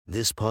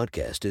This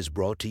podcast is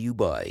brought to you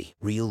by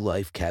Real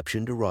Life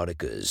Captioned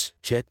Eroticas.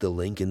 Check the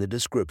link in the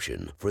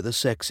description for the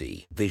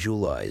sexy,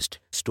 visualized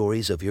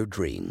stories of your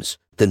dreams.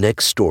 The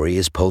next story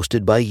is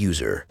posted by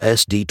user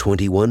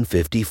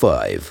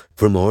SD2155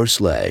 from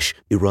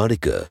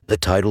r/erotica. The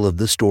title of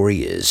the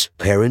story is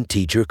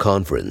Parent-Teacher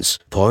Conference,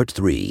 Part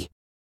 3.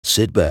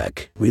 Sit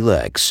back,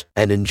 relax,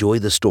 and enjoy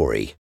the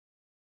story.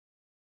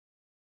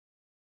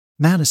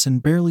 Madison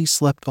barely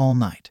slept all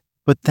night,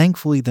 but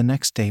thankfully the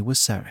next day was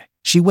Saturday.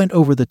 She went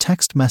over the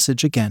text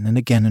message again and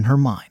again in her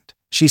mind.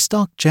 She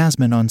stalked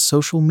Jasmine on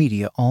social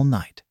media all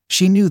night.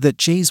 She knew that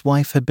Jay's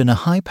wife had been a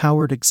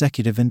high-powered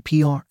executive in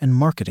PR and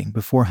marketing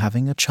before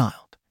having a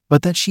child,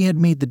 but that she had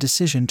made the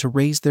decision to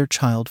raise their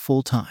child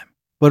full-time,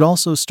 but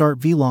also start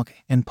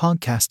vlogging and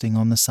podcasting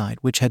on the side,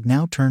 which had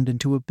now turned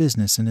into a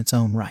business in its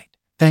own right.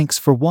 Thanks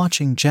for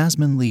watching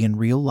Jasmine Lee in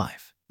real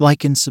life.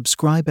 Like and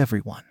subscribe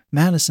everyone,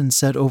 Madison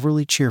said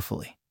overly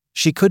cheerfully.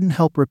 She couldn't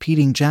help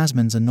repeating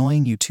Jasmine's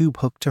annoying YouTube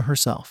hook to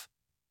herself.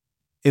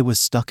 It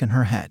was stuck in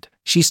her head.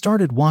 She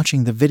started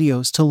watching the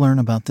videos to learn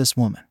about this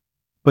woman,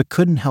 but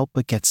couldn't help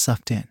but get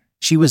sucked in.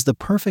 She was the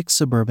perfect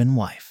suburban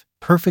wife,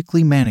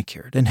 perfectly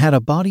manicured and had a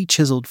body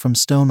chiseled from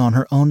stone on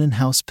her own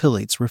in-house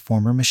Pilates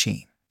reformer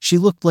machine. She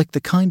looked like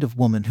the kind of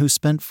woman who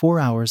spent 4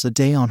 hours a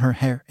day on her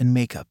hair and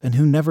makeup and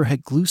who never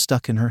had glue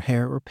stuck in her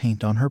hair or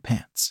paint on her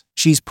pants.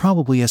 She's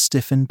probably as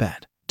stiff in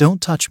bed.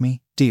 "Don't touch me,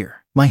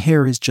 dear. My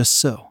hair is just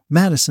so,"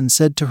 Madison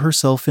said to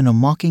herself in a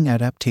mocking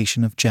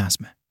adaptation of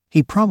Jasmine.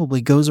 He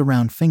probably goes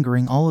around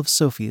fingering all of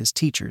Sophia's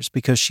teachers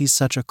because she's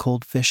such a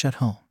cold fish at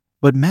home.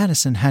 But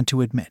Madison had to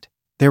admit,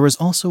 there was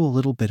also a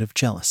little bit of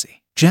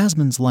jealousy.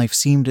 Jasmine's life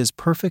seemed as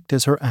perfect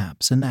as her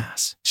abs and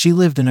ass. She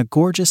lived in a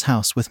gorgeous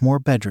house with more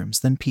bedrooms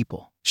than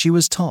people. She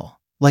was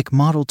tall, like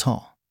model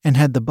tall, and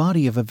had the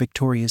body of a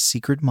Victoria's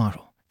Secret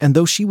model. And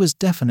though she was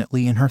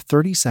definitely in her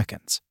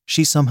 30s,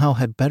 she somehow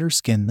had better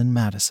skin than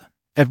Madison.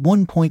 At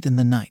one point in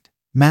the night,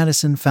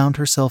 Madison found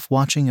herself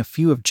watching a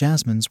few of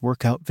Jasmine's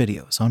workout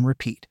videos on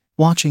repeat.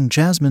 Watching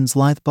Jasmine's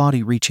lithe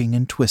body reaching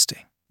and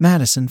twisting,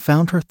 Madison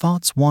found her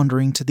thoughts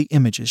wandering to the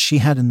images she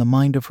had in the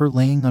mind of her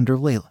laying under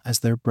Layla as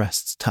their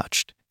breasts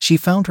touched. She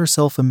found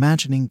herself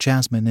imagining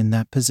Jasmine in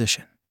that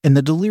position. In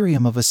the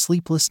delirium of a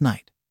sleepless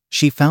night,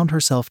 she found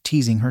herself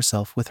teasing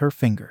herself with her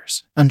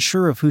fingers,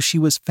 unsure of who she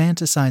was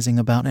fantasizing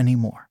about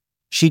anymore.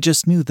 She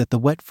just knew that the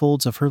wet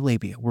folds of her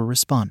labia were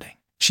responding.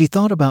 She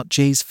thought about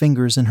Jay's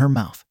fingers in her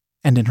mouth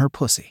and in her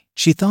pussy.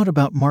 She thought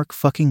about Mark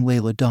fucking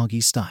Layla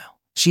doggy style.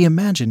 She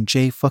imagined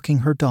Jay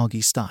fucking her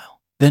doggy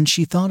style. Then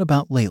she thought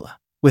about Layla,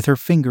 with her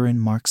finger in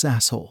Mark's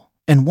asshole,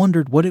 and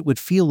wondered what it would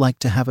feel like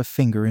to have a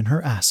finger in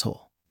her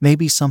asshole.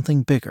 Maybe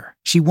something bigger.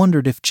 She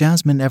wondered if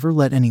Jasmine ever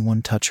let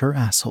anyone touch her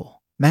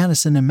asshole.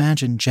 Madison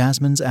imagined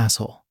Jasmine's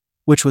asshole,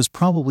 which was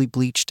probably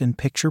bleached and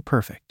picture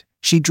perfect.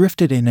 She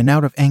drifted in and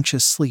out of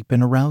anxious sleep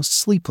and aroused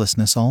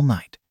sleeplessness all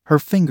night, her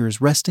fingers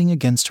resting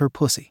against her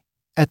pussy,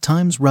 at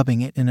times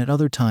rubbing it and at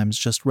other times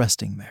just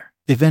resting there.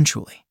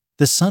 Eventually,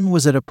 the sun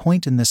was at a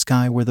point in the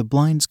sky where the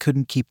blinds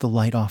couldn't keep the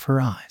light off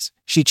her eyes.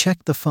 She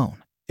checked the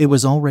phone. It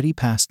was already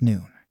past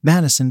noon.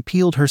 Madison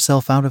peeled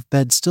herself out of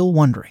bed, still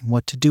wondering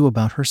what to do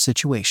about her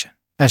situation.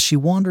 As she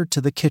wandered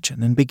to the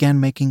kitchen and began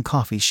making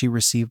coffee, she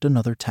received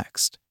another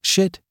text.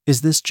 "Shit,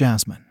 is this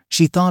Jasmine?"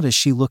 she thought as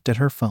she looked at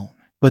her phone.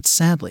 But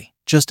sadly,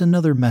 just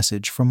another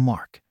message from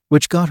Mark,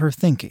 which got her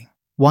thinking,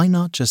 why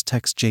not just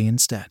text Jay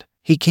instead?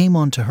 He came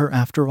on to her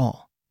after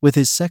all, with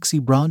his sexy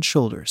broad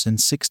shoulders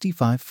and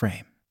 65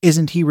 frame.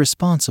 Isn't he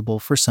responsible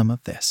for some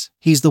of this?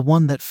 He's the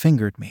one that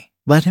fingered me.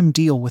 Let him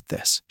deal with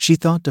this, she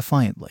thought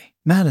defiantly.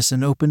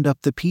 Madison opened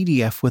up the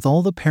PDF with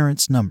all the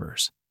parents'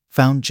 numbers,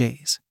 found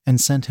Jay's,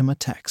 and sent him a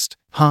text.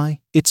 "Hi,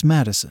 it's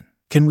Madison.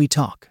 Can we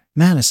talk?"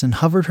 Madison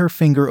hovered her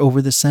finger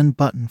over the send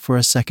button for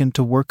a second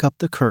to work up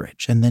the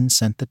courage and then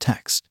sent the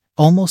text.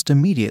 Almost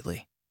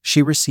immediately,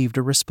 she received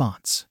a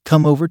response.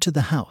 "Come over to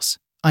the house.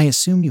 I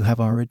assume you have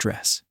our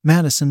address."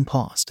 Madison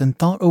paused and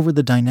thought over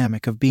the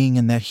dynamic of being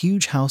in that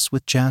huge house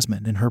with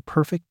Jasmine and her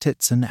perfect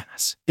tits and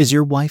ass. "Is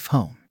your wife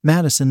home?"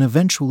 Madison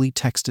eventually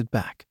texted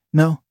back.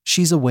 "No,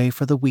 she's away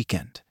for the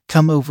weekend.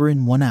 Come over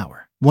in 1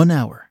 hour. 1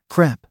 hour.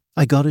 Crap,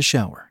 I got a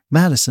shower."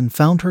 Madison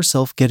found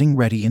herself getting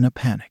ready in a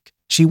panic.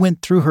 She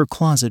went through her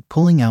closet,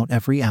 pulling out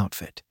every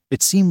outfit.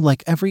 It seemed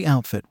like every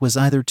outfit was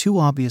either too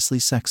obviously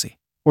sexy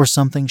or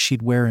something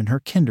she'd wear in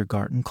her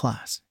kindergarten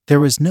class. There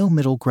was no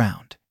middle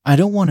ground. "I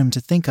don't want him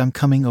to think I'm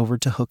coming over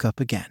to hook up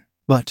again."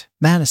 But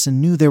Madison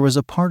knew there was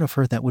a part of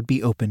her that would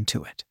be open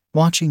to it.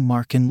 Watching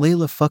Mark and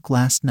Layla fuck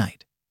last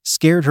night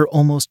scared her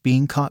almost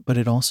being caught, but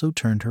it also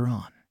turned her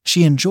on.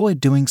 She enjoyed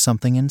doing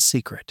something in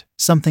secret,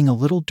 something a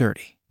little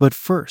dirty. But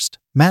first,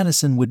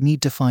 Madison would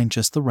need to find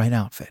just the right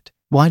outfit.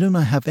 "Why don't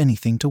I have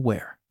anything to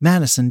wear?"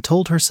 Madison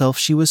told herself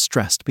she was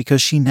stressed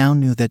because she now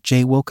knew that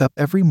Jay woke up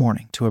every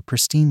morning to a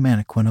pristine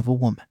mannequin of a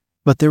woman.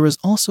 But there was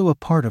also a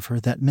part of her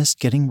that missed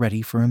getting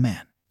ready for a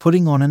man,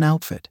 putting on an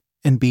outfit,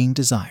 and being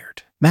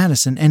desired.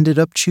 Madison ended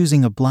up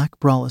choosing a black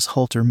braless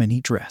halter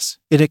mini dress.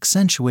 It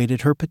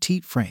accentuated her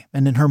petite frame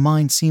and in her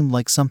mind seemed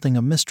like something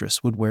a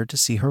mistress would wear to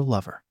see her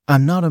lover.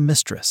 "I'm not a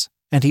mistress,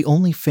 and he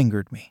only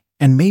fingered me.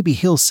 And maybe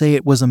he'll say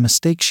it was a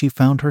mistake, she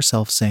found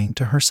herself saying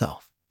to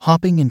herself.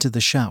 Hopping into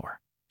the shower,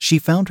 she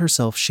found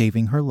herself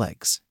shaving her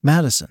legs.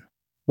 Madison,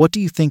 what do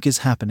you think is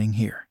happening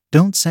here?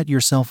 Don't set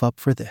yourself up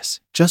for this.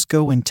 Just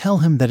go and tell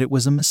him that it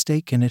was a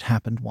mistake and it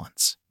happened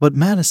once. But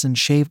Madison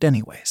shaved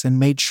anyways and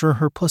made sure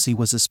her pussy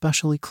was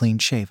especially clean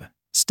shaven.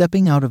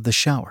 Stepping out of the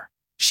shower,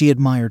 she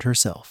admired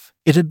herself.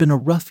 It had been a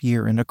rough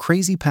year and a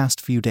crazy past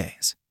few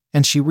days,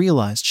 and she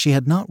realized she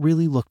had not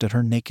really looked at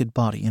her naked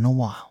body in a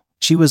while.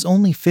 She was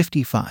only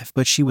 55,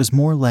 but she was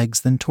more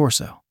legs than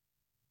torso,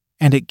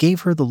 and it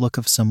gave her the look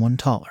of someone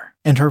taller.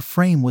 And her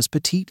frame was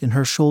petite and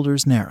her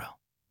shoulders narrow,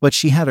 but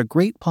she had a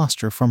great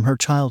posture from her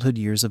childhood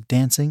years of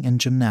dancing and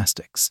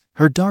gymnastics.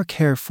 Her dark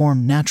hair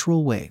formed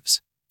natural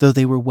waves, though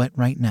they were wet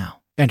right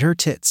now, and her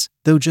tits,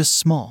 though just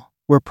small,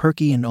 were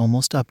perky and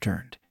almost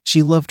upturned.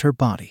 She loved her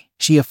body.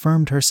 She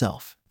affirmed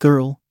herself.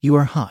 Girl, you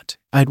are hot.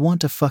 I'd want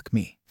to fuck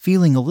me.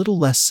 Feeling a little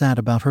less sad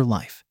about her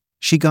life,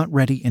 she got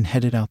ready and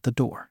headed out the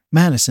door.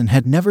 Madison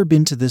had never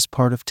been to this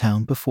part of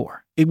town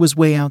before. It was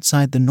way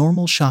outside the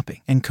normal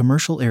shopping and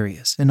commercial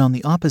areas and on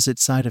the opposite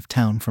side of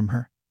town from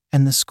her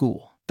and the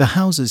school. The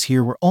houses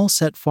here were all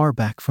set far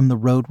back from the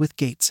road with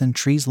gates and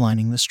trees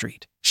lining the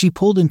street. She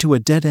pulled into a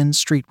dead-end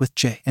street with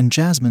Jay and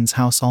Jasmine's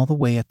house all the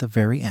way at the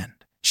very end.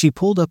 She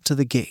pulled up to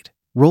the gate,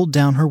 rolled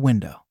down her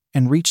window,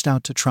 and reached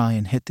out to try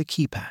and hit the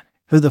keypad.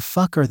 Who the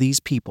fuck are these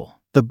people?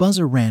 The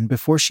buzzer ran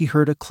before she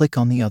heard a click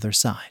on the other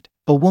side.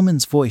 A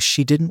woman's voice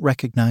she didn't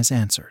recognize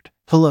answered.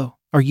 Hello,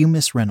 are you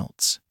Miss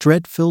Reynolds?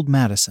 Dread filled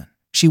Madison.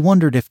 She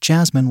wondered if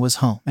Jasmine was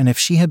home and if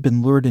she had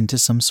been lured into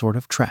some sort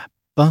of trap.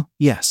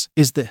 Yes,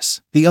 is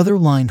this? The other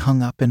line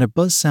hung up and a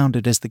buzz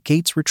sounded as the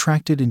gates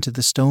retracted into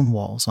the stone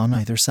walls on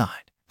either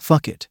side.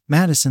 Fuck it,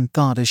 Madison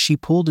thought as she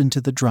pulled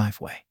into the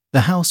driveway.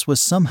 The house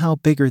was somehow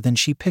bigger than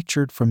she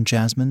pictured from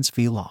Jasmine's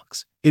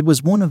vlogs. It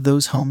was one of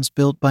those homes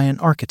built by an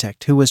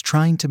architect who was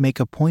trying to make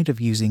a point of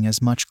using as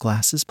much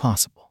glass as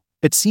possible.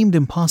 It seemed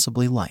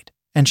impossibly light,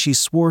 and she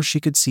swore she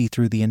could see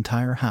through the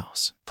entire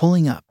house.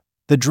 Pulling up,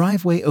 the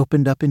driveway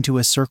opened up into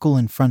a circle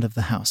in front of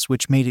the house,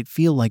 which made it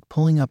feel like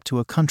pulling up to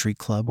a country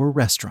club or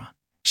restaurant.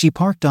 She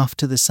parked off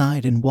to the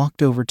side and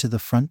walked over to the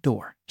front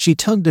door. She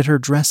tugged at her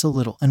dress a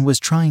little and was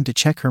trying to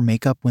check her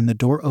makeup when the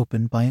door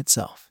opened by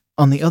itself.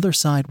 On the other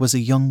side was a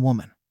young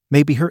woman,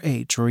 maybe her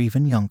age or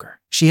even younger.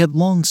 She had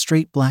long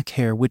straight black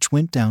hair which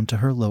went down to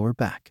her lower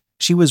back.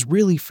 She was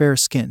really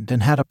fair-skinned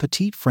and had a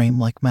petite frame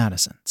like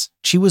Madison's.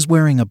 She was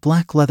wearing a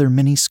black leather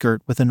mini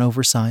skirt with an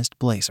oversized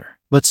blazer.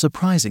 But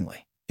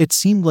surprisingly, it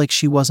seemed like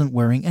she wasn't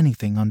wearing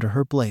anything under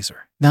her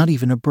blazer, not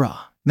even a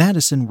bra.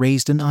 Madison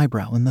raised an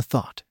eyebrow in the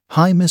thought.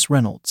 Hi, Miss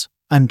Reynolds.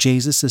 I'm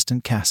Jay's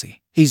assistant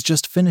Cassie. He's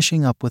just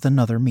finishing up with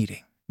another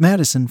meeting.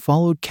 Madison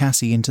followed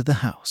Cassie into the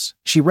house.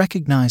 She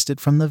recognized it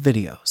from the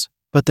videos,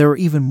 but there were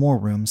even more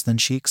rooms than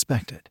she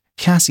expected.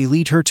 Cassie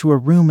led her to a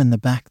room in the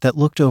back that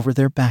looked over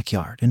their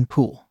backyard and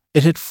pool.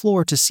 It had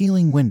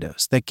floor-to-ceiling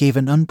windows that gave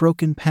an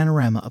unbroken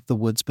panorama of the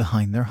woods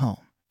behind their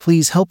home.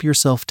 Please help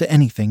yourself to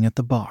anything at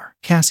the bar.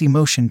 Cassie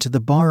motioned to the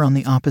bar on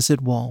the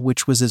opposite wall,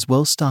 which was as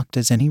well stocked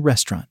as any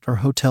restaurant or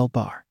hotel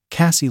bar.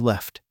 Cassie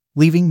left,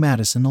 leaving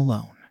Madison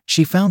alone.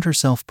 She found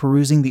herself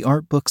perusing the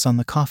art books on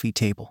the coffee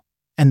table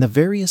and the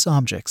various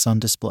objects on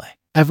display.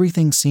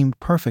 Everything seemed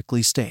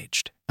perfectly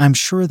staged. I'm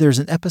sure there's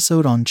an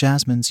episode on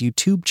Jasmine's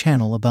YouTube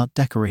channel about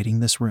decorating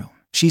this room,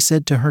 she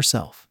said to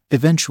herself.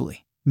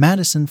 Eventually,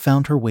 Madison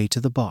found her way to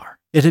the bar.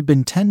 It had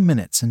been 10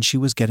 minutes and she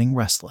was getting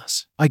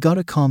restless. I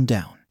gotta calm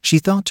down, she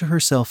thought to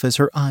herself as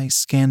her eyes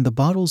scanned the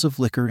bottles of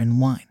liquor and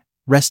wine,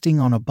 resting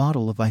on a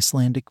bottle of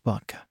Icelandic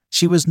vodka.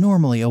 She was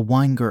normally a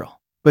wine girl,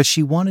 but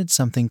she wanted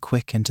something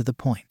quick and to the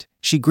point.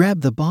 She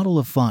grabbed the bottle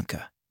of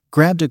vodka,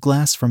 grabbed a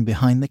glass from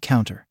behind the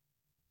counter,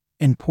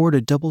 and poured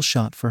a double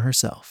shot for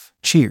herself.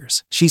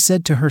 Cheers, she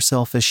said to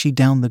herself as she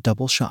downed the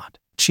double shot.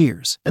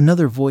 Cheers,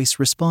 another voice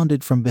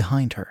responded from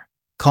behind her,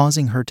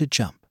 causing her to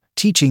jump.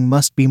 Teaching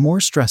must be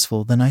more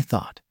stressful than I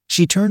thought.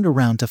 She turned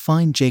around to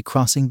find Jay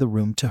crossing the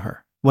room to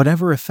her.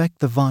 Whatever effect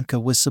the vodka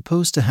was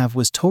supposed to have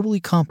was totally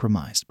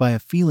compromised by a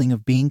feeling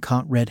of being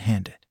caught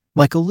red-handed,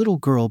 like a little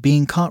girl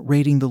being caught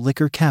raiding the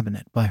liquor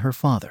cabinet by her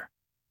father.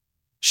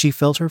 She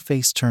felt her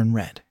face turn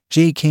red.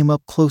 Jay came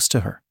up close to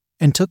her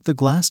and took the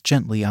glass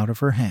gently out of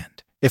her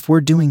hand. If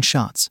we're doing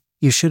shots,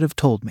 you should have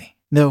told me.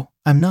 No,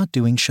 I'm not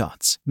doing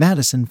shots,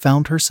 Madison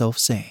found herself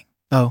saying.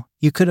 Oh,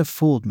 you could have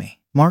fooled me.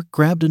 Mark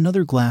grabbed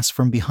another glass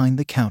from behind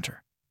the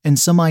counter and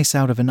some ice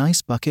out of an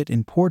ice bucket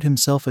and poured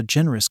himself a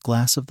generous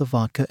glass of the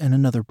vodka and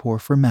another pour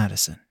for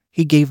Madison.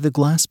 He gave the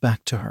glass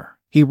back to her.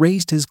 He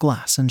raised his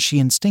glass and she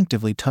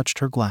instinctively touched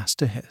her glass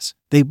to his.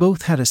 They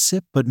both had a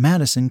sip, but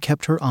Madison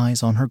kept her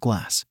eyes on her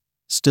glass,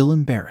 still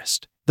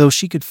embarrassed, though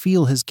she could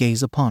feel his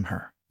gaze upon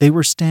her. They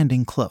were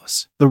standing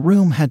close. The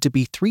room had to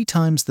be 3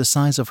 times the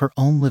size of her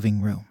own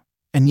living room,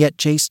 and yet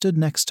Jay stood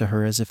next to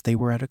her as if they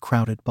were at a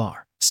crowded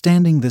bar.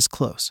 Standing this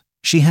close,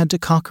 she had to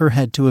cock her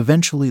head to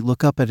eventually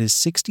look up at his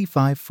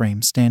 6'5"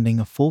 frame standing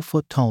a full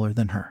foot taller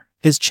than her.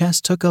 His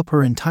chest took up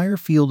her entire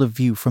field of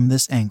view from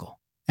this angle,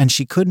 and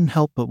she couldn't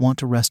help but want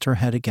to rest her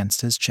head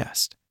against his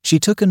chest. She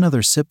took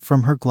another sip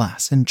from her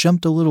glass and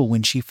jumped a little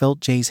when she felt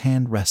Jay's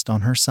hand rest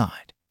on her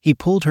side. He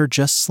pulled her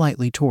just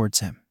slightly towards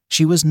him.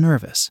 She was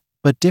nervous,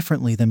 but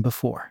differently than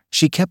before.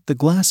 She kept the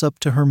glass up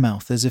to her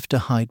mouth as if to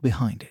hide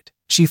behind it.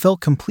 She felt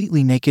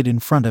completely naked in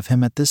front of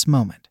him at this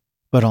moment,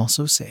 but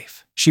also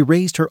safe. She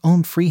raised her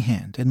own free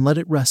hand and let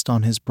it rest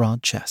on his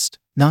broad chest,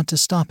 not to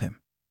stop him,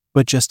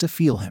 but just to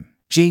feel him.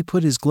 Jay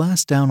put his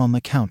glass down on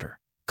the counter,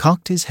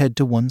 cocked his head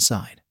to one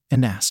side,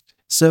 and asked,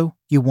 "So,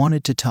 you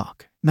wanted to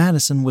talk?"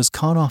 Madison was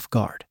caught off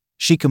guard.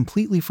 She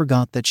completely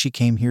forgot that she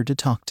came here to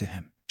talk to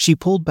him. She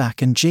pulled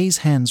back and Jay's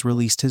hands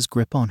released his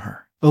grip on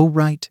her. "Oh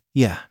right,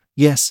 yeah,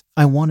 yes,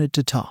 I wanted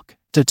to talk.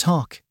 To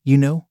talk, you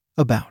know,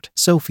 about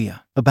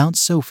Sophia. About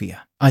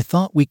Sophia. I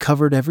thought we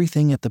covered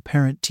everything at the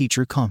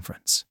parent-teacher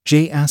conference."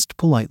 Jay asked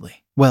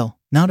politely. "Well,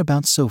 not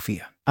about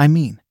Sophia. I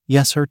mean,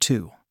 yes, her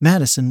too."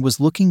 Madison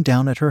was looking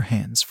down at her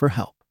hands for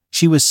help.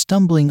 She was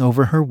stumbling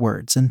over her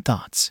words and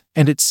thoughts,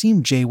 and it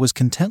seemed Jay was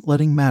content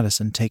letting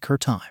Madison take her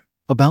time.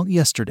 "About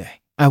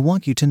yesterday, I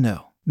want you to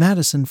know."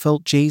 Madison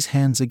felt Jay's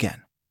hands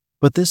again,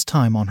 but this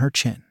time on her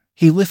chin.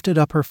 He lifted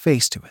up her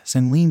face to his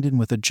and leaned in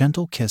with a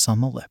gentle kiss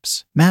on the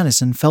lips.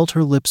 Madison felt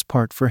her lips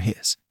part for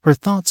his. Her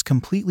thoughts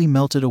completely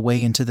melted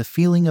away into the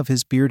feeling of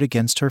his beard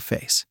against her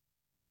face,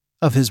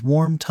 of his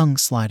warm tongue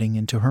sliding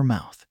into her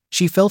mouth.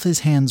 She felt his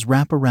hands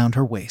wrap around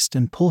her waist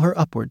and pull her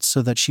upwards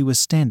so that she was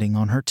standing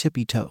on her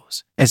tippy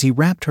toes. As he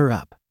wrapped her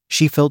up,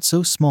 she felt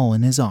so small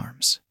in his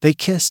arms. They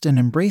kissed and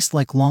embraced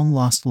like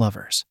long-lost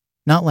lovers,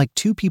 not like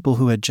two people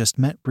who had just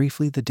met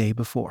briefly the day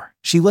before.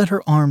 She let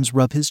her arms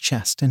rub his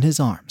chest and his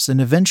arms and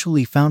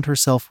eventually found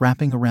herself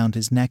wrapping around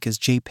his neck as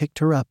Jay picked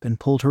her up and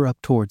pulled her up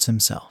towards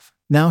himself.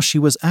 Now she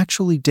was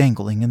actually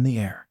dangling in the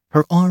air,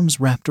 her arms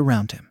wrapped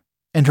around him,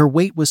 and her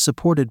weight was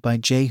supported by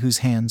Jay, whose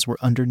hands were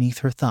underneath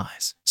her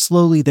thighs.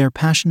 Slowly their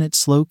passionate,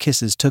 slow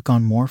kisses took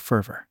on more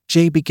fervor.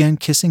 Jay began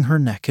kissing her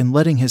neck and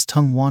letting his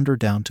tongue wander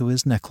down to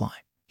his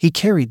neckline. He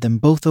carried them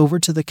both over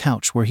to the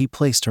couch where he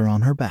placed her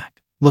on her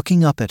back.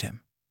 Looking up at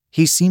him,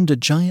 he seemed a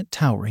giant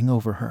towering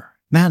over her.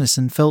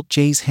 Madison felt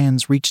Jay's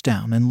hands reach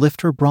down and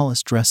lift her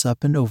braless dress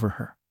up and over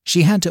her.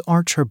 She had to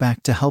arch her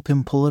back to help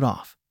him pull it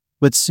off,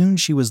 but soon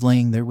she was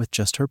laying there with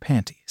just her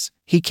panties.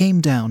 He came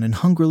down and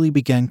hungrily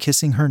began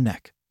kissing her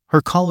neck,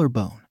 her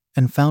collarbone,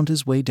 and found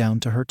his way down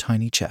to her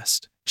tiny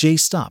chest. Jay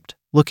stopped,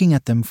 looking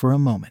at them for a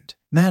moment.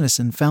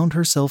 Madison found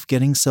herself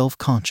getting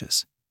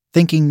self-conscious,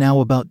 thinking now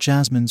about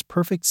Jasmine's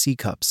perfect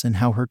C-cups and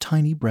how her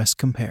tiny breast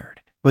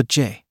compared. But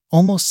Jay,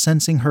 almost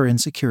sensing her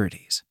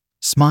insecurities,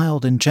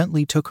 smiled and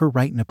gently took her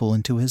right nipple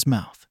into his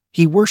mouth.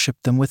 He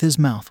worshipped them with his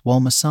mouth while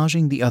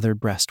massaging the other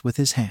breast with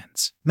his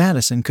hands.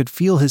 Madison could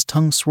feel his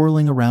tongue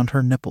swirling around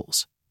her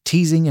nipples,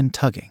 teasing and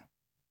tugging,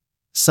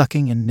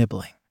 sucking and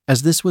nibbling.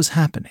 As this was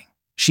happening,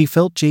 she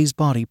felt Jay's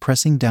body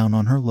pressing down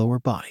on her lower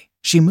body.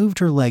 She moved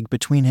her leg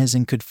between his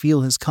and could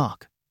feel his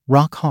cock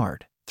rock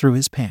hard through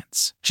his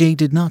pants. Jay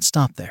did not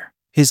stop there.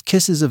 His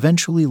kisses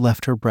eventually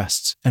left her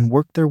breasts and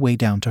worked their way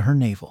down to her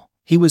navel.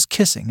 He was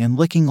kissing and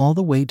licking all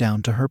the way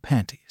down to her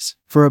panties.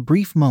 For a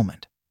brief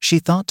moment, she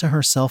thought to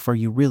herself, "Are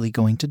you really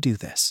going to do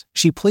this?"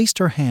 She placed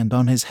her hand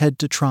on his head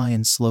to try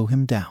and slow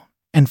him down,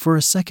 and for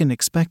a second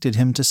expected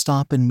him to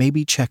stop and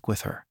maybe check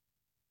with her.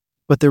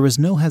 But there was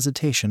no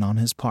hesitation on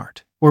his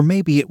part. Or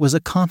maybe it was a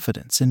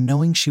confidence in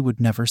knowing she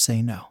would never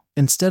say no.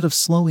 Instead of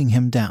slowing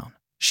him down,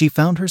 she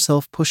found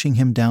herself pushing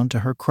him down to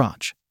her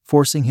crotch,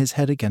 forcing his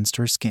head against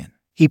her skin.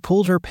 He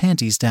pulled her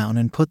panties down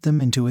and put them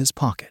into his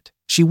pocket.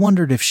 She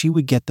wondered if she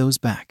would get those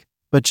back,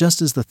 but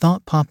just as the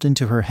thought popped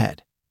into her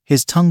head,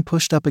 his tongue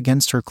pushed up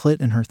against her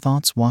clit and her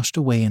thoughts washed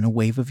away in a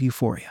wave of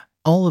euphoria.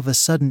 All of a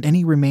sudden,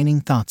 any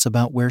remaining thoughts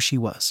about where she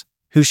was,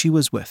 who she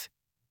was with,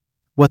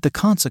 what the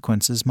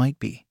consequences might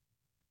be,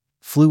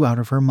 flew out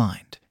of her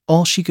mind.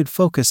 All she could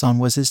focus on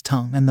was his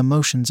tongue and the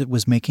motions it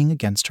was making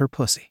against her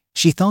pussy.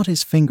 She thought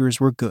his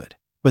fingers were good,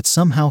 but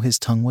somehow his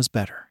tongue was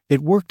better.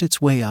 It worked its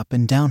way up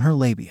and down her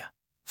labia,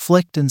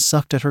 flicked and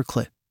sucked at her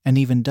clit, and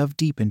even dove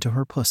deep into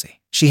her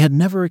pussy. She had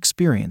never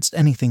experienced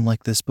anything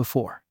like this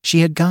before. She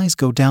had guys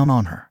go down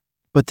on her,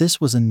 but this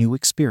was a new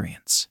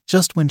experience.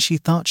 Just when she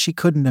thought she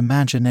couldn't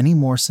imagine any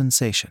more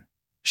sensation,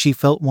 she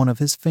felt one of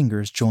his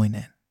fingers join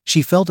in.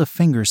 She felt a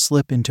finger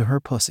slip into her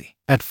pussy.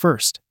 At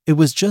first, it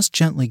was just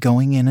gently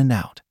going in and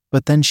out,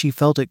 but then she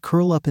felt it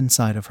curl up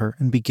inside of her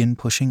and begin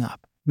pushing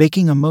up,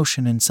 making a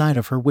motion inside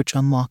of her which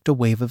unlocked a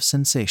wave of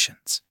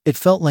sensations. It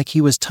felt like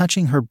he was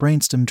touching her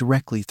brainstem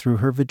directly through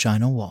her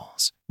vaginal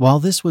walls. While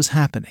this was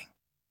happening,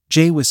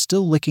 Jay was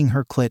still licking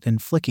her clit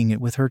and flicking it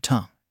with her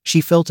tongue.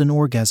 She felt an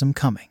orgasm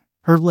coming.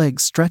 Her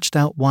legs stretched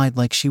out wide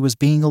like she was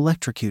being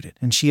electrocuted,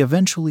 and she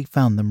eventually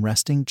found them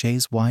resting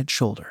Jay's wide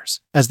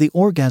shoulders. As the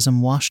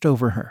orgasm washed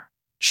over her,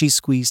 she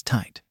squeezed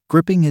tight,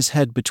 gripping his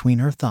head between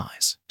her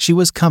thighs. She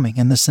was coming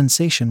and the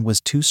sensation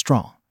was too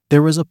strong.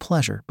 There was a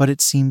pleasure, but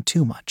it seemed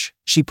too much.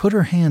 She put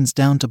her hands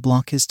down to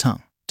block his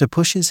tongue, to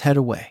push his head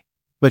away,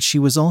 but she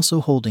was also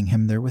holding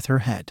him there with her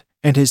head,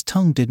 and his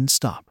tongue didn't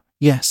stop.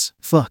 Yes,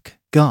 fuck,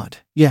 God,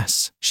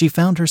 yes. She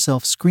found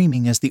herself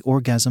screaming as the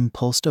orgasm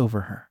pulsed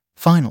over her.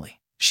 Finally,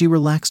 She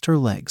relaxed her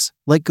legs,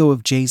 let go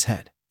of Jay's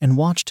head, and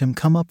watched him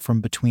come up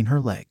from between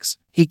her legs.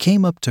 He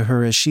came up to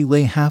her as she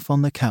lay half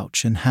on the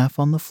couch and half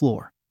on the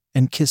floor,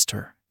 and kissed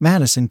her.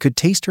 Madison could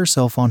taste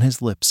herself on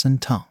his lips and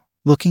tongue.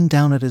 Looking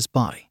down at his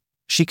body,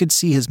 she could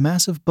see his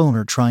massive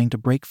boner trying to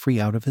break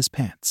free out of his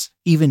pants.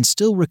 Even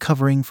still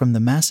recovering from the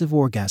massive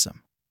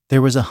orgasm,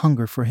 there was a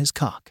hunger for his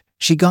cock.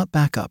 She got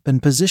back up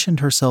and positioned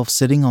herself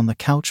sitting on the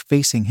couch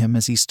facing him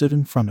as he stood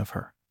in front of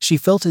her. She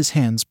felt his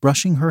hands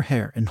brushing her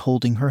hair and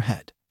holding her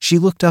head. She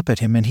looked up at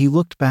him and he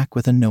looked back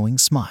with a knowing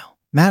smile.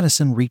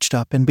 Madison reached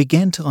up and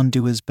began to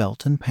undo his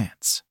belt and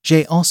pants.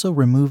 Jay also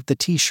removed the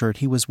t-shirt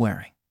he was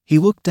wearing. He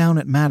looked down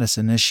at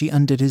Madison as she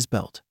undid his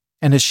belt,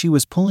 and as she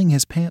was pulling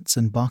his pants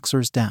and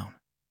boxers down,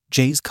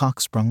 Jay's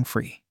cock sprung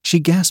free. She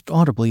gasped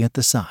audibly at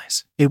the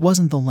size. It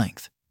wasn't the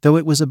length, though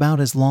it was about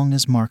as long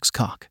as Mark's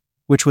cock,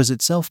 which was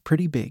itself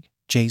pretty big.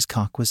 Jay's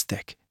cock was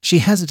thick. She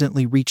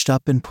hesitantly reached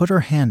up and put her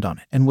hand on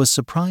it and was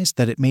surprised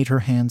that it made her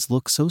hands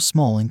look so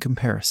small in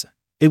comparison.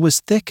 It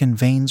was thick and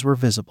veins were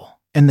visible,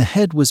 and the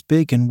head was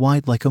big and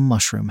wide like a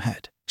mushroom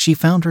head. She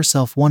found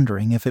herself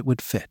wondering if it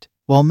would fit,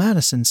 while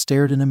Madison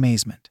stared in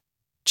amazement.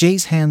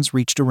 Jay's hands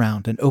reached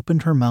around and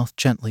opened her mouth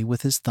gently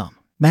with his thumb.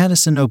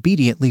 Madison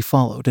obediently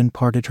followed and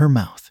parted her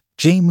mouth.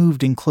 Jay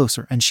moved in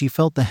closer and she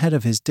felt the head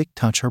of his dick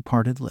touch her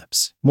parted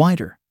lips.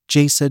 "Wider,"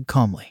 Jay said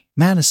calmly.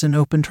 Madison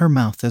opened her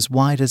mouth as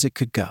wide as it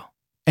could go,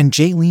 and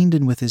Jay leaned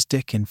in with his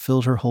dick and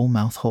filled her whole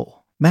mouth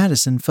hole.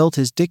 Madison felt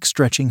his dick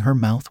stretching her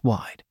mouth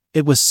wide.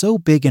 It was so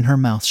big in her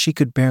mouth she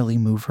could barely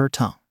move her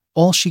tongue.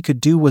 All she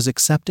could do was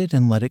accept it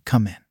and let it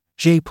come in.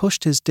 Jay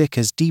pushed his dick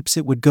as deep as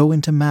it would go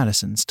into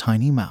Madison's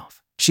tiny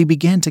mouth. She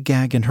began to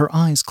gag and her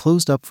eyes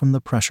closed up from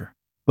the pressure,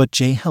 but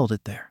Jay held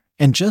it there.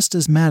 And just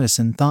as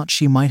Madison thought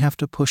she might have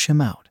to push him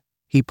out,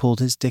 he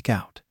pulled his dick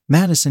out.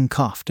 Madison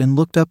coughed and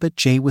looked up at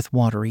Jay with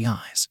watery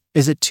eyes.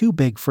 "Is it too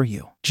big for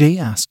you?" Jay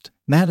asked.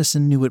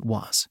 Madison knew it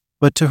was,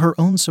 but to her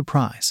own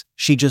surprise,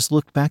 she just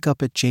looked back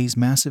up at Jay's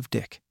massive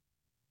dick,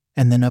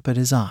 and then up at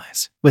his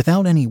eyes.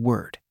 Without any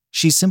word,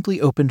 she simply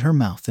opened her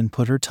mouth and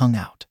put her tongue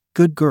out.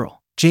 "Good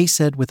girl," Jay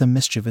said with a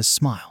mischievous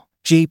smile.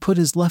 Jay put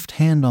his left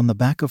hand on the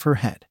back of her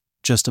head,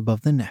 just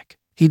above the neck.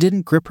 He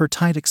didn't grip her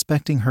tight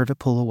expecting her to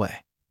pull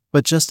away,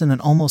 but just in an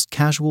almost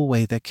casual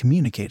way that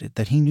communicated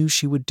that he knew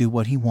she would do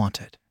what he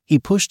wanted. He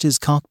pushed his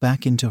cock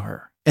back into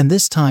her, and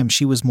this time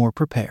she was more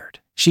prepared.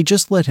 She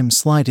just let him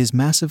slide his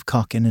massive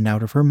cock in and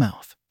out of her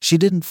mouth. She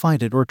didn't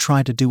fight it or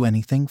try to do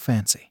anything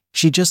fancy.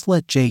 She just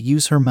let Jay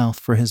use her mouth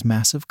for his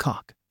massive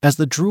cock. As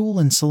the drool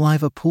and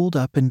saliva pooled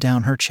up and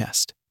down her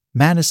chest,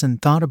 Madison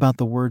thought about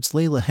the words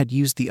Layla had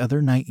used the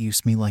other night,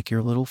 "Use me like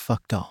your little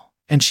fuck doll."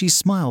 And she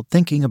smiled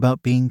thinking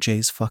about being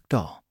Jay's fuck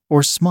doll,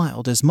 or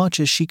smiled as much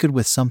as she could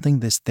with something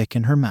this thick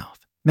in her mouth.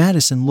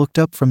 Madison looked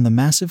up from the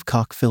massive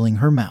cock filling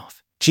her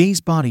mouth.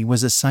 Jay's body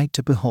was a sight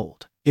to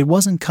behold. It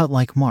wasn't cut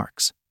like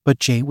Mark's, but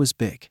Jay was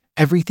big.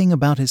 Everything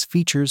about his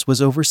features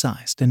was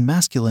oversized and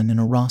masculine in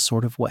a raw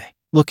sort of way.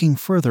 Looking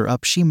further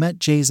up, she met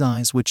Jay's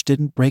eyes, which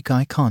didn't break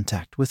eye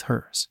contact with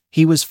hers.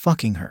 He was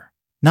fucking her,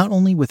 not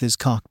only with his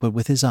cock but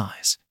with his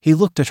eyes. He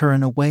looked at her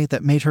in a way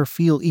that made her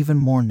feel even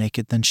more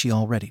naked than she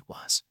already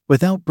was.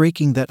 Without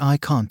breaking that eye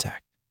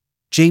contact,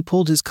 Jay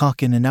pulled his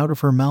cock in and out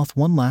of her mouth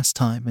one last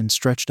time and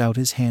stretched out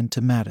his hand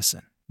to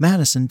Madison.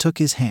 Madison took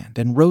his hand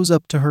and rose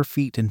up to her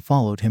feet and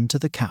followed him to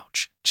the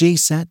couch. Jay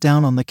sat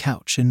down on the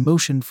couch and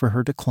motioned for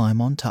her to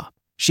climb on top.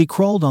 She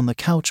crawled on the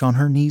couch on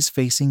her knees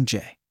facing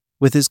Jay,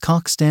 with his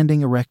cock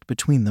standing erect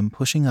between them,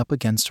 pushing up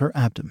against her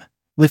abdomen.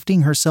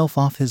 Lifting herself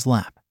off his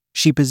lap,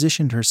 she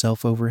positioned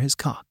herself over his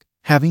cock,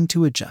 having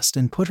to adjust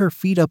and put her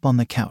feet up on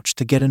the couch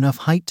to get enough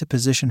height to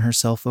position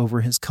herself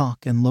over his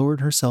cock, and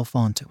lowered herself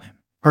onto him.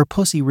 Her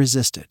pussy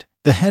resisted.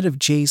 The head of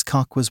Jay's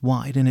cock was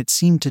wide and it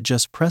seemed to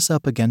just press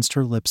up against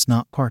her lips,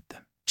 not part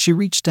them. She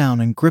reached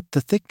down and gripped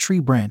the thick tree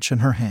branch in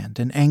her hand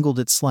and angled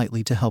it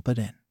slightly to help it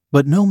in.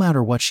 But no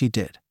matter what she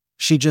did,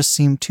 she just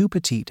seemed too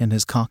petite and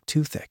his cock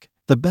too thick.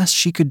 The best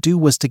she could do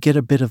was to get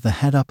a bit of the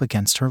head up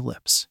against her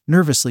lips.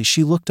 Nervously,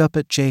 she looked up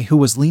at Jay, who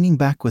was leaning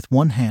back with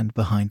one hand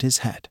behind his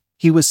head.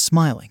 He was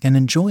smiling and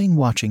enjoying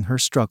watching her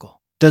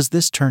struggle. "Does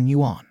this turn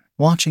you on,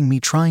 watching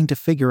me trying to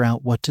figure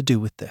out what to do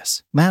with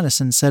this?"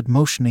 Madison said,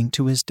 motioning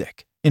to his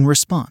dick. In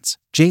response,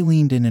 Jay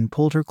leaned in and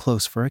pulled her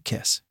close for a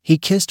kiss. He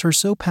kissed her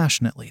so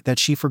passionately that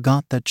she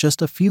forgot that just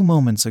a few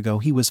moments ago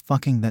he was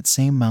fucking that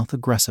same mouth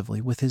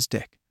aggressively with his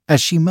dick. As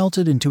she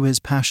melted into his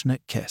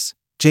passionate kiss,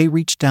 Jay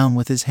reached down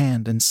with his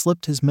hand and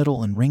slipped his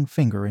middle and ring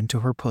finger into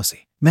her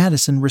pussy.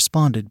 Madison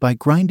responded by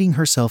grinding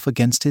herself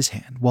against his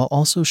hand while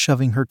also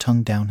shoving her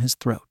tongue down his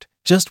throat.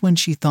 Just when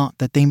she thought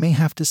that they may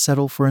have to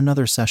settle for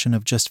another session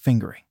of just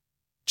fingering,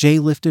 Jay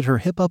lifted her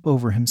hip up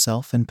over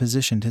himself and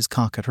positioned his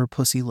cock at her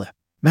pussy lip.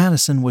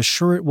 Madison was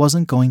sure it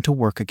wasn't going to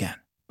work again,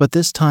 but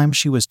this time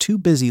she was too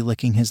busy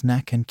licking his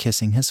neck and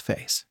kissing his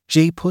face.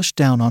 Jay pushed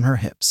down on her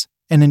hips,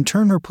 and in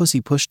turn her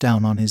pussy pushed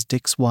down on his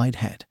dick's wide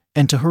head,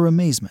 and to her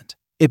amazement,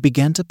 it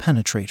began to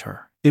penetrate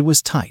her. It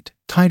was tight,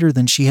 tighter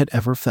than she had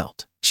ever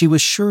felt. She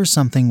was sure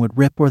something would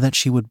rip or that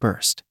she would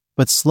burst,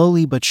 but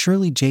slowly but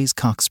surely Jay's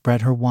cock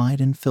spread her wide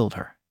and filled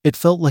her. It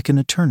felt like an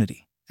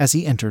eternity as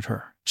he entered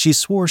her. She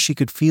swore she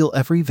could feel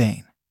every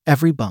vein,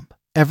 every bump,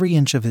 every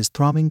inch of his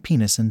throbbing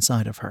penis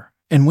inside of her.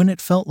 And when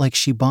it felt like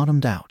she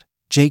bottomed out,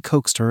 Jay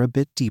coaxed her a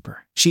bit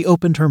deeper. She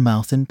opened her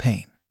mouth in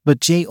pain, but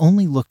Jay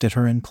only looked at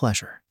her in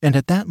pleasure. And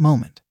at that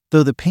moment,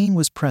 though the pain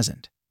was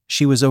present,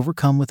 she was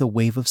overcome with a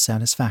wave of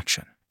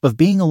satisfaction, of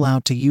being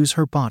allowed to use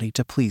her body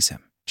to please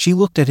him. She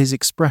looked at his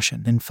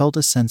expression and felt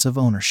a sense of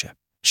ownership.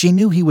 She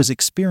knew he was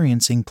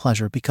experiencing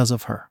pleasure because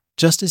of her.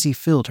 Just as he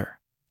filled her,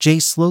 Jay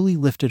slowly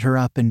lifted her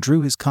up and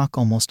drew his cock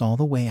almost all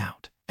the way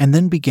out, and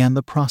then began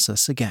the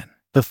process again.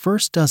 The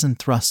first dozen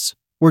thrusts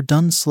were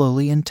done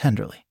slowly and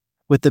tenderly,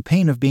 with the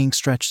pain of being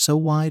stretched so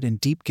wide and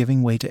deep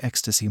giving way to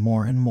ecstasy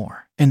more and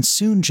more. And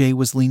soon Jay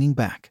was leaning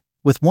back,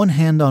 with one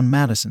hand on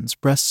Madison's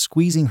breast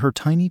squeezing her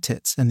tiny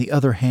tits and the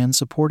other hand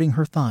supporting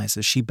her thighs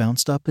as she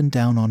bounced up and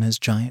down on his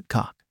giant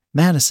cock.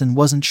 Madison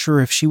wasn't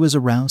sure if she was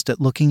aroused at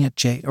looking at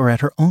Jay or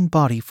at her own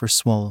body for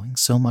swallowing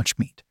so much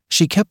meat.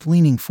 She kept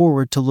leaning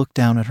forward to look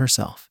down at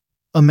herself,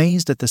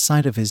 amazed at the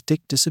sight of his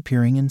dick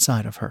disappearing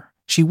inside of her.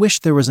 She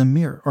wished there was a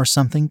mirror or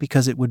something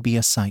because it would be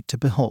a sight to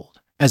behold.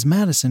 As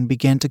Madison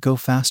began to go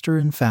faster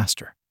and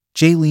faster,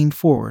 Jay leaned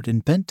forward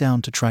and bent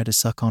down to try to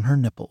suck on her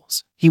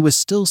nipples. He was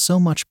still so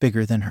much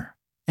bigger than her,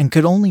 and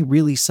could only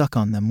really suck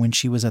on them when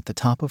she was at the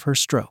top of her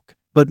stroke.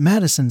 But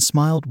Madison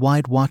smiled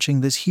wide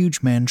watching this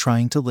huge man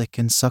trying to lick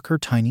and suck her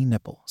tiny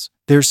nipples.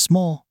 "They're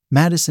small,"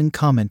 Madison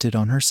commented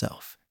on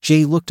herself.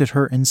 Jay looked at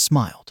her and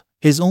smiled.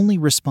 His only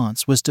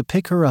response was to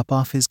pick her up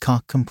off his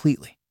cock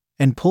completely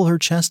and pull her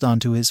chest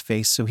onto his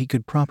face so he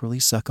could properly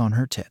suck on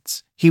her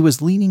tits. He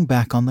was leaning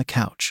back on the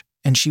couch,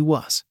 and she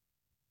was,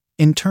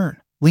 in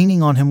turn,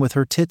 leaning on him with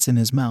her tits in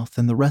his mouth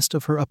and the rest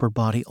of her upper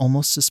body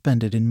almost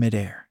suspended in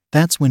midair.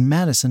 That's when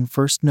Madison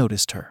first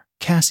noticed her.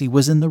 Cassie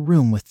was in the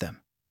room with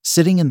them,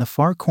 sitting in the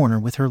far corner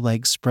with her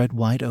legs spread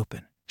wide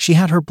open. She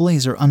had her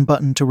blazer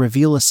unbuttoned to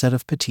reveal a set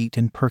of petite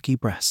and perky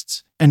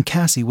breasts, and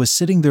Cassie was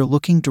sitting there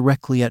looking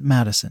directly at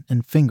Madison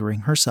and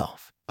fingering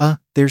herself.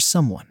 There's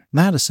someone,"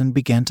 Madison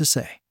began to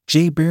say.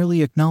 Jay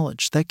barely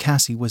acknowledged that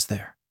Cassie was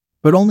there,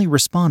 but only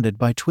responded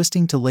by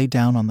twisting to lay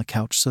down on the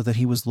couch so that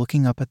he was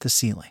looking up at the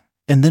ceiling,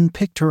 and then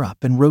picked her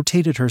up and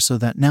rotated her so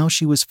that now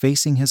she was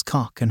facing his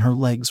cock and her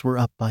legs were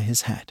up by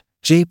his head.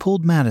 Jay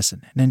pulled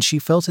Madison in and she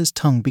felt his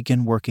tongue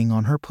begin working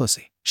on her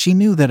pussy. She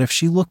knew that if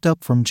she looked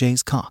up from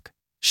Jay's cock,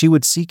 she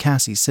would see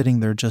Cassie sitting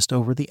there just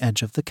over the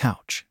edge of the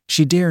couch.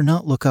 She dare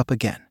not look up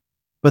again,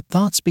 but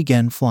thoughts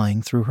began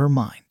flying through her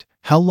mind.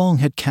 How long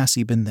had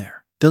Cassie been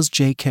there? Does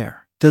Jay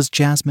care? Does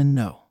Jasmine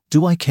know?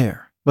 Do I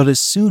care? But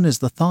as soon as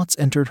the thoughts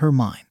entered her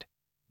mind,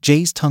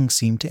 Jay's tongue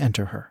seemed to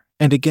enter her.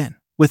 And again,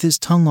 with his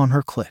tongue on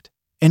her clit,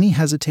 any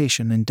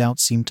hesitation and doubt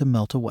seemed to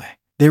melt away.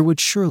 There would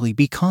surely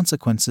be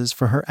consequences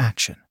for her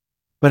action.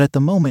 But at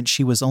the moment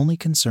she was only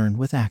concerned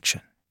with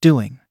action.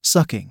 Doing,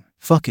 sucking,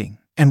 fucking,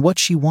 and what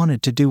she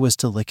wanted to do was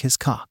to lick his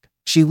cock.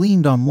 She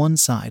leaned on one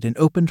side and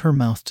opened her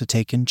mouth to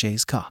take in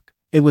Jay's cock.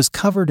 It was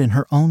covered in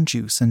her own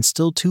juice and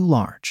still too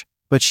large,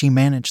 but she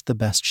managed the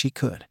best she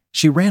could.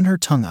 She ran her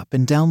tongue up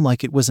and down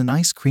like it was an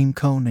ice cream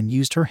cone and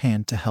used her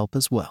hand to help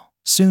as well.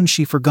 Soon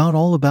she forgot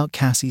all about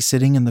Cassie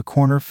sitting in the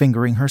corner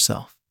fingering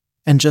herself,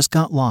 and just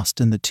got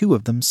lost in the two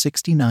of them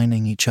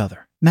 69ing each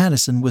other.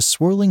 Madison was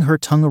swirling her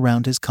tongue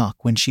around his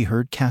cock when she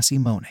heard Cassie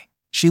moaning.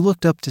 She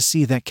looked up to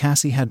see that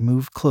Cassie had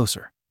moved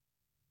closer,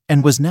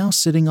 and was now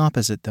sitting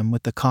opposite them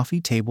with the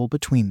coffee table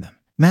between them.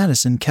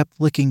 Madison kept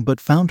licking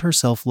but found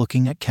herself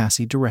looking at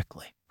Cassie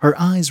directly. Her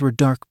eyes were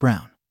dark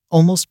brown,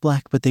 almost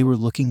black, but they were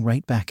looking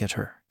right back at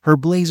her. Her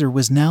blazer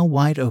was now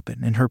wide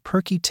open and her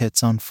perky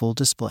tits on full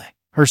display.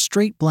 Her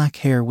straight black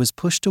hair was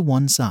pushed to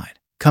one side,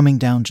 coming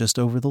down just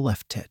over the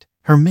left tit.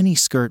 Her mini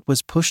skirt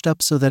was pushed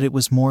up so that it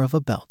was more of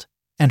a belt,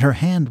 and her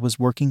hand was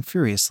working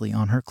furiously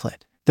on her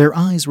clit. Their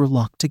eyes were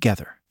locked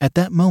together. At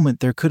that moment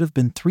there could have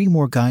been 3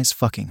 more guys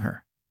fucking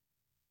her,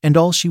 and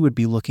all she would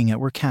be looking at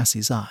were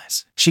Cassie's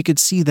eyes. She could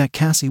see that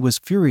Cassie was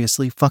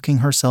furiously fucking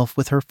herself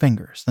with her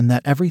fingers and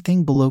that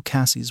everything below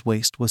Cassie's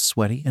waist was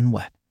sweaty and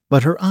wet.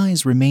 But her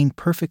eyes remained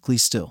perfectly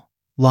still,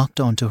 locked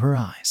onto her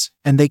eyes.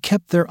 And they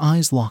kept their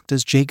eyes locked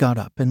as Jay got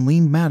up and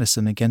leaned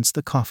Madison against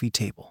the coffee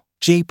table.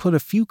 Jay put a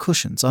few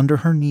cushions under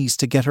her knees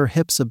to get her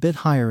hips a bit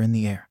higher in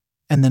the air,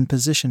 and then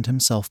positioned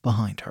himself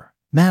behind her.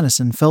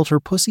 Madison felt her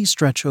pussy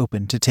stretch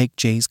open to take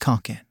Jay's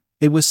cock in.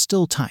 It was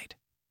still tight,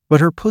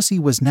 but her pussy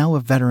was now a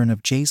veteran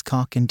of Jay's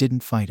cock and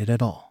didn't fight it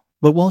at all.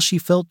 But while she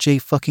felt Jay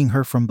fucking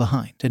her from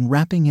behind and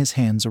wrapping his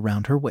hands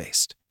around her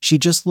waist, she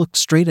just looked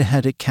straight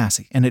ahead at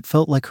Cassie and it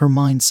felt like her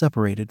mind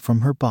separated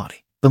from her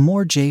body. The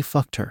more Jay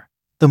fucked her,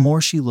 the more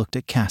she looked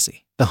at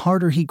Cassie. The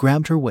harder he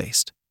grabbed her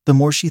waist, the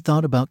more she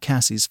thought about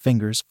Cassie's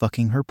fingers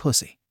fucking her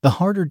pussy. The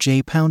harder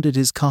Jay pounded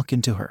his cock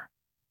into her,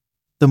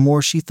 the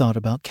more she thought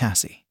about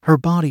Cassie. Her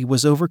body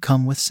was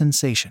overcome with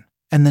sensation,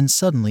 and then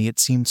suddenly it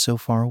seemed so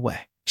far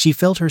away. She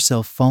felt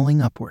herself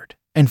falling upward,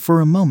 and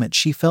for a moment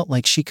she felt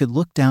like she could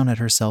look down at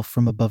herself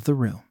from above the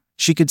room.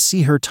 She could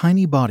see her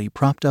tiny body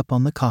propped up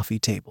on the coffee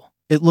table.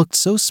 It looked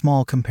so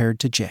small compared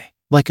to Jay,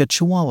 like a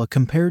chihuahua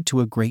compared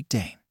to a Great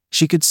Dane.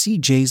 She could see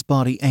Jay's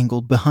body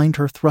angled behind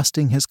her,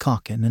 thrusting his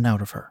cock in and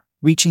out of her,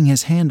 reaching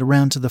his hand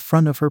around to the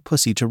front of her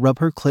pussy to rub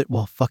her clit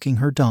while fucking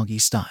her doggy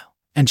style.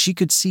 And she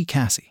could see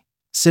Cassie,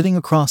 sitting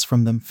across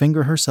from them,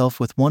 finger herself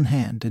with one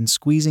hand and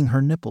squeezing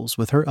her nipples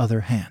with her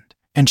other hand.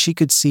 And she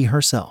could see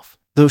herself,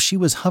 though she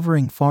was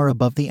hovering far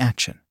above the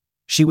action.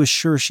 She was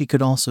sure she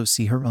could also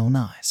see her own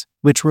eyes,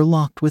 which were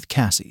locked with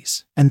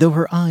Cassie's. And though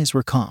her eyes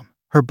were calm,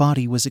 her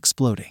body was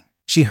exploding.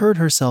 She heard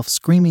herself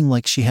screaming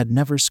like she had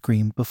never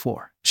screamed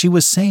before. She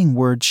was saying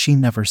words she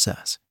never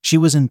says. She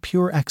was in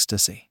pure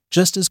ecstasy.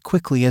 Just as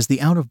quickly as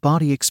the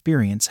out-of-body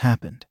experience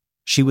happened,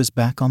 she was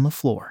back on the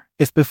floor.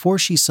 If before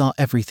she saw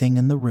everything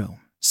in the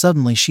room,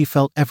 suddenly she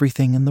felt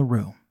everything in the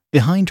room.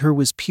 Behind her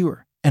was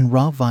pure and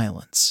raw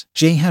violence.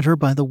 Jay had her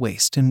by the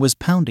waist and was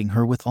pounding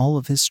her with all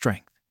of his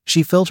strength.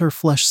 She felt her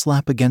flesh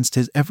slap against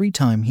his every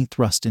time he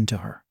thrust into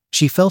her.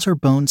 She felt her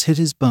bones hit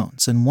his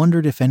bones and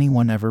wondered if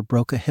anyone ever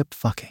broke a hip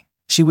fucking.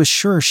 She was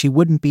sure she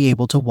wouldn't be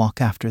able to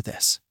walk after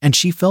this. And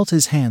she felt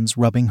his hands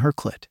rubbing her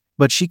clit.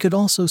 But she could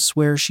also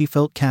swear she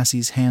felt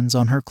Cassie's hands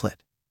on her clit,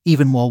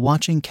 even while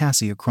watching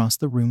Cassie across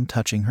the room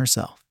touching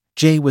herself.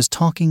 Jay was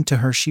talking to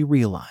her, she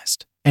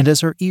realized. And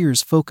as her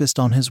ears focused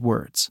on his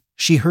words,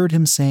 she heard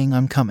him saying,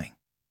 "I'm coming.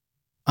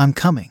 I'm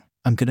coming.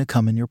 I'm gonna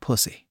come in your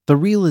pussy." The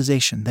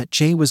realization that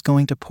Jay was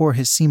going to pour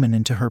his semen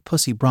into her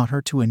pussy brought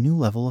her to a new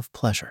level of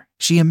pleasure.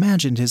 She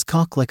imagined his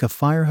cock like a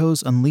fire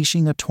hose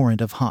unleashing a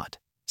torrent of hot,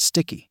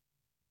 sticky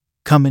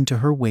cum into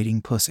her waiting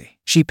pussy.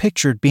 She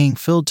pictured being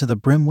filled to the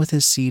brim with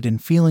his seed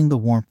and feeling the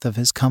warmth of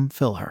his cum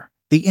fill her.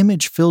 The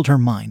image filled her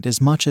mind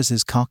as much as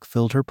his cock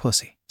filled her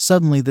pussy.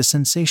 Suddenly the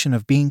sensation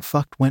of being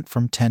fucked went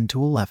from 10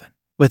 to 11.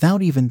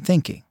 Without even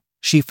thinking,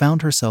 she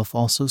found herself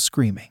also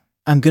screaming,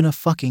 "I'm gonna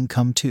fucking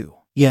come too.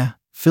 Yeah,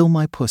 fill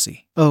my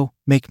pussy. Oh,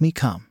 make me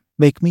come.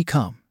 Make me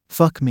come.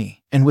 Fuck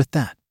me." And with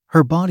that,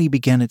 her body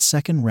began its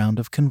second round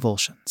of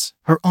convulsions.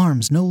 Her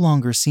arms no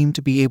longer seemed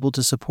to be able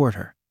to support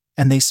her,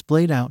 and they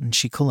splayed out and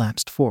she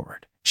collapsed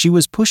forward. She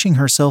was pushing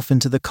herself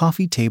into the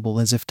coffee table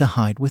as if to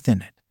hide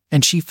within it,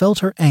 and she felt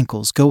her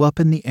ankles go up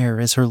in the air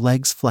as her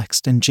legs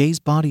flexed and Jay's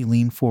body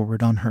leaned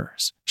forward on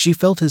hers. She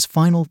felt his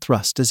final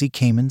thrust as he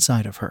came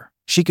inside of her.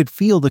 She could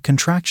feel the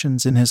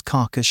contractions in his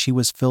cock as she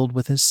was filled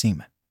with his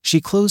semen. She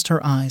closed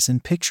her eyes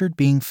and pictured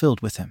being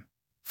filled with him,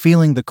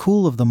 feeling the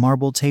cool of the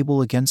marble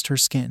table against her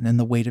skin and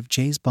the weight of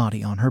Jay's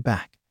body on her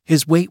back.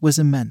 His weight was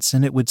immense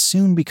and it would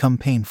soon become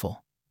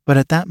painful, but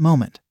at that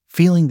moment,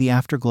 feeling the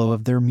afterglow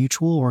of their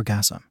mutual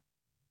orgasm,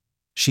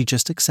 she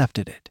just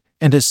accepted it.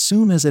 And as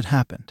soon as it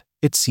happened,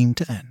 it seemed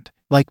to end,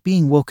 like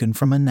being woken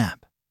from a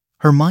nap.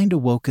 Her mind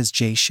awoke as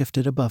Jay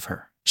shifted above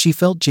her. She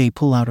felt Jay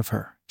pull out of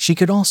her. She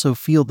could also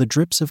feel the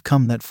drips of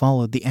cum that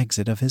followed the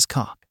exit of his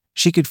cock.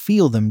 She could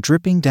feel them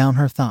dripping down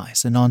her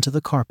thighs and onto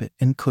the carpet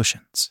and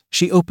cushions.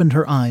 She opened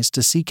her eyes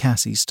to see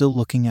Cassie still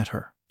looking at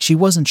her. She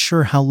wasn't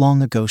sure how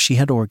long ago she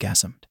had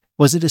orgasmed.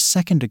 Was it a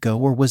second ago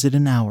or was it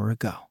an hour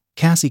ago?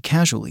 Cassie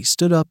casually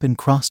stood up and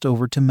crossed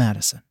over to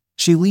Madison.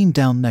 She leaned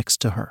down next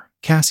to her.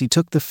 Cassie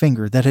took the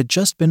finger that had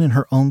just been in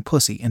her own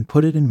pussy and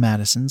put it in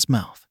Madison's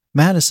mouth.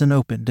 Madison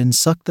opened and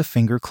sucked the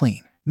finger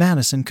clean.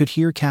 Madison could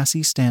hear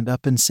Cassie stand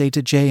up and say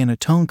to Jay in a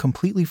tone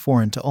completely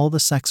foreign to all the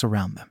sex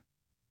around them,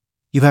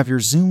 "You have your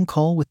Zoom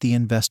call with the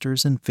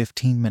investors in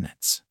 15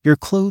 minutes. Your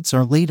clothes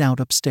are laid out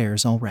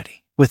upstairs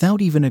already."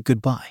 Without even a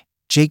goodbye,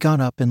 Jay got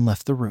up and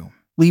left the room,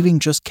 leaving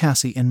just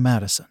Cassie and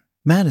Madison.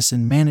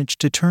 Madison managed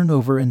to turn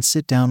over and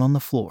sit down on the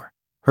floor,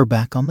 her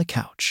back on the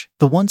couch.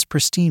 The once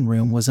pristine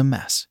room was a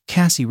mess.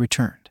 Cassie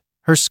returned,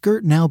 her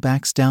skirt now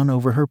backs down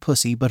over her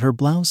pussy but her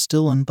blouse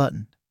still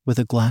unbuttoned, with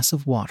a glass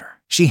of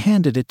water. She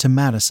handed it to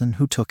Madison,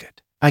 who took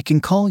it. "I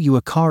can call you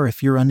a car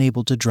if you're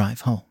unable to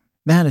drive home."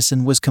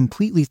 Madison was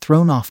completely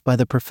thrown off by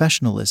the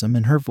professionalism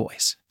in her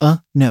voice.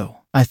 No,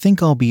 I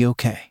think I'll be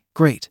okay."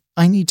 "Great,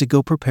 I need to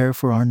go prepare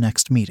for our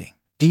next meeting.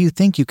 Do you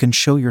think you can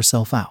show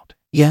yourself out?"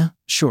 "Yeah,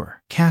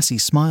 sure." Cassie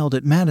smiled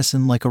at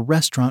Madison like a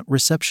restaurant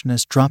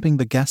receptionist dropping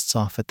the guests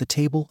off at the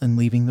table and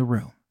leaving the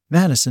room.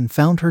 Madison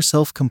found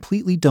herself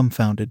completely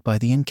dumbfounded by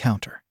the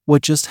encounter.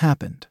 What just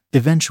happened?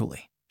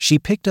 Eventually, she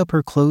picked up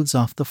her clothes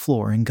off the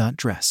floor and got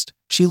dressed.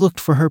 She looked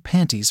for her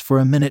panties for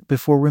a minute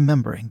before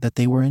remembering that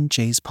they were in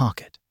Jay's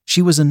pocket.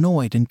 She was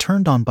annoyed and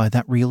turned on by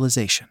that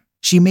realization.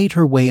 She made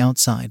her way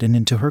outside and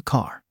into her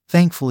car.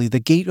 Thankfully, the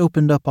gate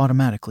opened up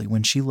automatically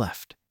when she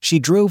left. She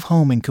drove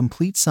home in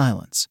complete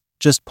silence,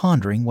 just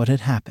pondering what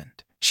had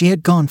happened. She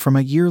had gone from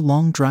a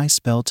year-long dry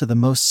spell to the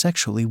most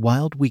sexually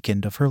wild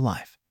weekend of her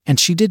life, and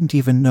she didn't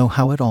even know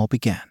how it all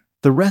began.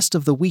 The rest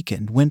of the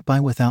weekend went by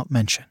without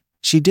mention.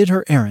 She did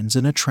her errands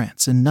in a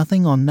trance and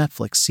nothing on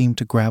Netflix seemed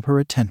to grab her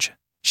attention.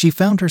 She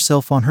found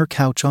herself on her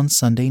couch on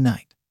Sunday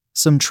night,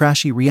 some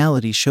trashy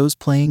reality shows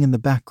playing in the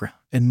background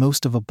and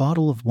most of a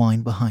bottle of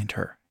wine behind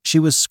her. She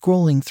was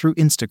scrolling through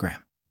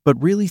Instagram,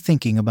 but really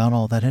thinking about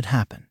all that had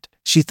happened.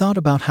 She thought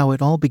about how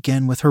it all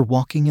began with her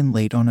walking in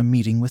late on a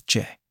meeting with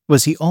Jay.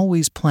 Was he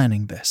always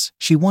planning this?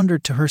 She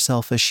wondered to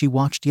herself as she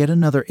watched yet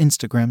another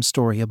Instagram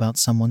story about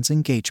someone's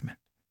engagement.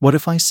 What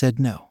if I said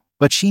no?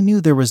 But she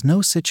knew there was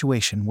no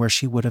situation where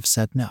she would have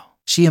said no.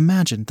 She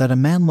imagined that a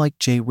man like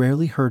Jay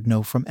rarely heard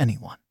no from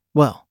anyone.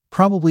 Well,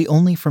 probably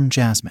only from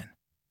Jasmine,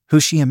 who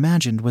she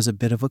imagined was a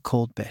bit of a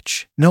cold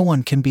bitch. No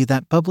one can be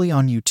that bubbly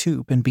on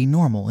YouTube and be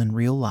normal in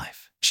real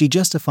life, she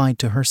justified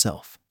to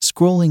herself.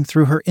 Scrolling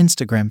through her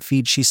Instagram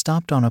feed, she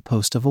stopped on a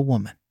post of a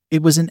woman.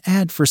 It was an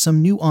ad for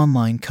some new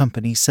online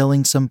company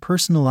selling some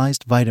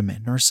personalized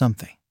vitamin or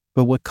something.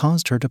 But what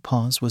caused her to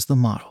pause was the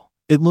model.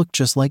 It looked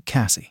just like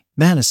Cassie.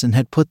 Madison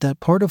had put that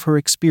part of her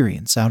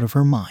experience out of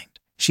her mind.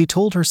 She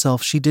told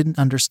herself she didn't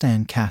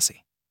understand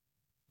Cassie.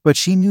 But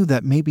she knew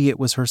that maybe it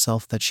was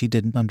herself that she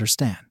didn't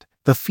understand.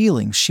 The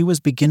feelings she was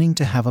beginning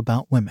to have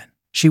about women.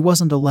 She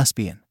wasn't a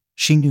lesbian.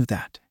 She knew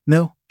that.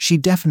 No, she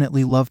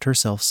definitely loved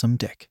herself some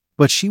dick.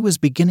 But she was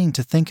beginning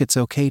to think it's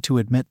okay to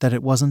admit that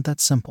it wasn't that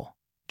simple.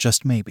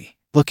 Just maybe.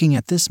 Looking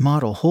at this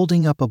model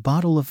holding up a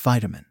bottle of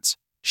vitamins,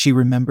 she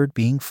remembered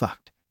being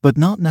fucked. But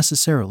not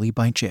necessarily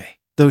by Jay.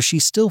 Though she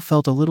still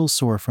felt a little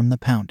sore from the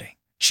pounding.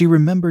 She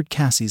remembered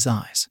Cassie's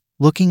eyes,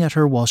 looking at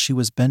her while she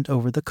was bent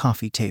over the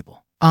coffee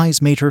table.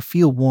 Eyes made her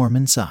feel warm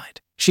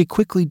inside. She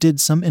quickly did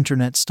some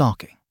internet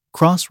stalking,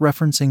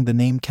 cross-referencing the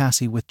name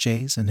Cassie with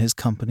Jay's and his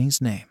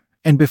company's name.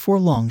 And before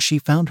long she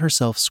found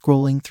herself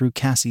scrolling through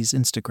Cassie's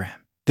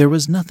Instagram. There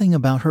was nothing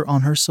about her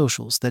on her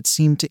socials that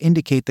seemed to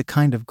indicate the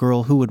kind of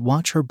girl who would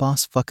watch her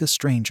boss fuck a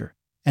stranger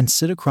and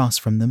sit across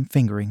from them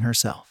fingering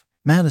herself.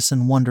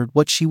 Madison wondered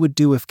what she would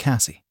do if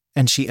Cassie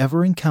and she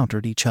ever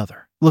encountered each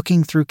other.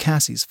 Looking through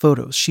Cassie's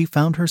photos, she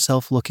found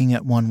herself looking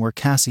at one where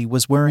Cassie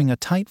was wearing a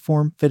tight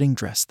form-fitting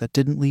dress that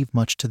didn't leave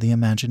much to the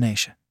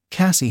imagination.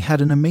 Cassie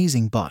had an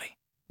amazing body,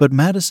 but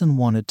Madison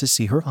wanted to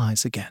see her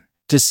eyes again.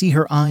 To see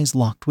her eyes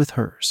locked with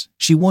hers.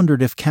 She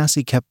wondered if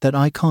Cassie kept that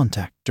eye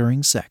contact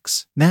during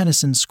sex.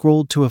 Madison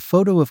scrolled to a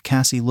photo of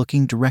Cassie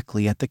looking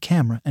directly at the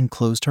camera and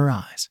closed her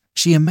eyes.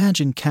 She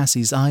imagined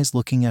Cassie's eyes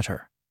looking at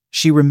her.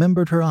 She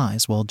remembered her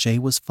eyes while Jay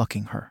was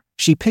fucking her.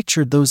 She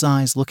pictured those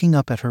eyes looking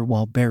up at her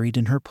while buried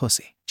in her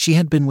pussy. She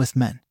had been with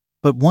men,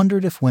 but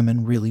wondered if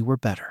women really were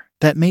better.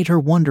 That made her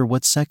wonder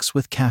what sex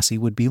with Cassie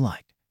would be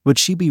like. Would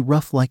she be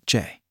rough like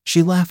Jay?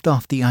 She laughed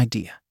off the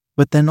idea,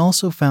 but then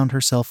also found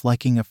herself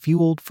liking a few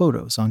old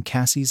photos on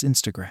Cassie's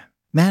Instagram.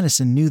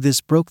 Madison knew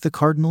this broke the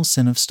cardinal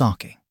sin of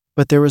stalking,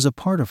 but there was a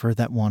part of her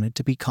that wanted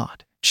to be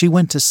caught. She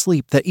went to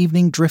sleep that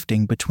evening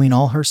drifting between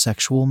all her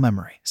sexual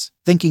memories,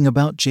 thinking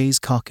about Jay's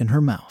cock in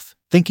her mouth,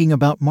 thinking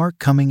about Mark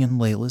coming in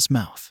Layla's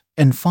mouth,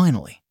 and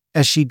finally,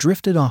 as she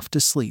drifted off to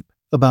sleep,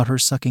 about her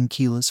sucking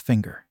Keela's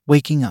finger.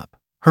 Waking up,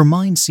 her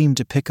mind seemed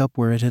to pick up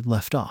where it had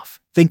left off,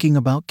 thinking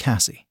about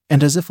Cassie,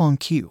 and as if on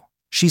cue,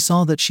 she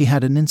saw that she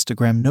had an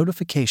Instagram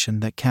notification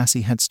that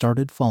Cassie had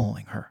started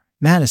following her.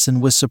 Madison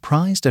was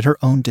surprised at her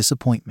own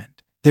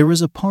disappointment. There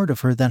was a part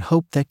of her that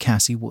hoped that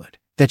Cassie would.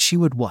 That she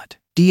would what?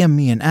 DM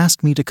me and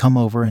ask me to come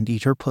over and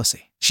eat her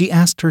pussy. She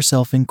asked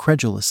herself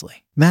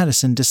incredulously.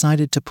 Madison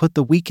decided to put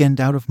the weekend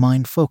out of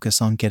mind,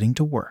 focus on getting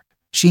to work.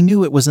 She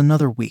knew it was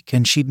another week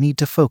and she'd need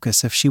to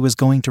focus if she was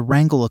going to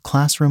wrangle a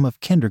classroom of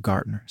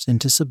kindergartners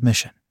into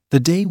submission. The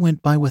day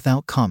went by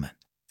without comment.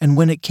 And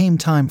when it came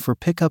time for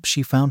pickup,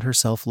 she found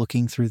herself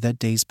looking through that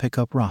day's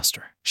pickup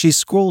roster. She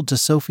scrolled to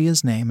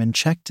Sophia's name and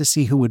checked to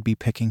see who would be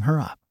picking her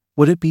up.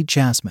 Would it be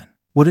Jasmine?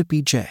 Would it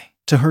be Jay?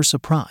 To her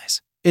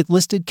surprise, it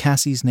listed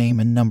Cassie's name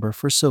and number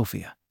for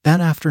Sophia.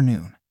 That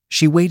afternoon,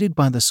 she waited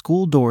by the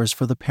school doors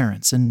for the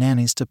parents and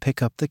nannies to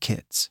pick up the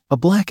kids. A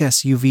black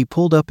SUV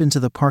pulled up into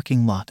the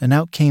parking lot and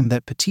out came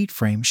that petite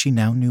frame she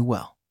now knew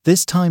well.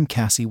 This time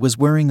Cassie was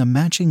wearing a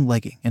matching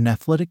legging and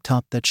athletic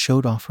top that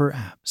showed off her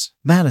abs.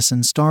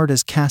 Madison starred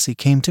as Cassie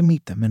came to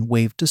meet them and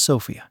waved to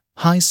Sophia.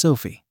 "Hi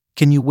Sophie,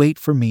 can you wait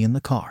for me in the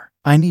car?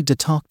 I need to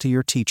talk to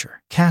your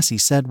teacher," Cassie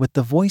said with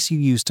the voice you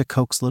use to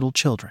coax little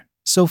children.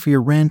 Sophia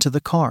ran to the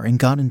car and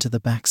got into the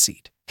back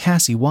seat.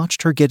 Cassie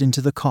watched her get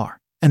into the car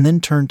and then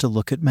turned to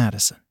look at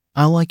Madison.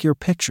 "I like your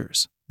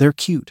pictures. They're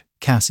cute,"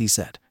 Cassie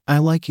said. "I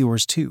like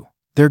yours too.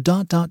 They're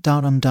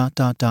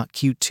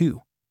cute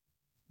too."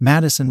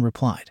 Madison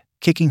replied,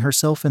 kicking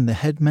herself in the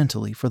head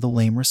mentally for the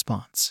lame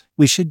response.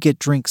 "We should get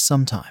drinks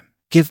sometime.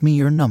 Give me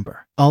your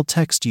number. I'll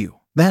text you."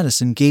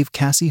 Madison gave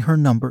Cassie her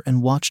number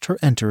and watched her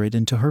enter it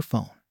into her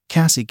phone.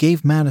 Cassie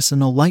gave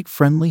Madison a light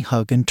friendly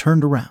hug and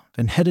turned around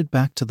and headed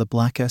back to the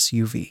black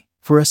SUV.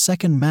 For a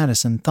second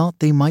Madison thought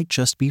they might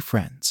just be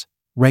friends.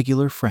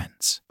 Regular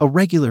friends. A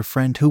regular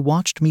friend who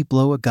watched me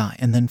blow a guy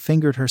and then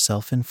fingered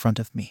herself in front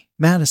of me.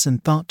 Madison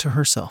thought to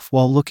herself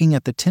while looking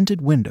at the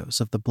tinted windows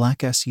of the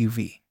black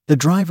SUV. The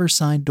driver's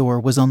side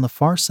door was on the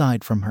far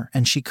side from her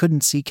and she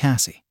couldn't see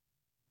Cassie.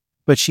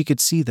 But she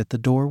could see that the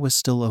door was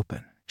still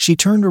open. She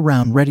turned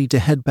around ready to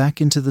head back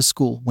into the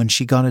school when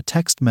she got a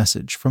text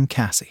message from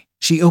Cassie.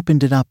 She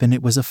opened it up and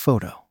it was a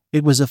photo.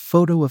 It was a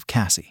photo of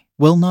Cassie.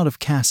 Well, not of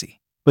Cassie,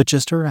 but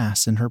just her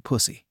ass and her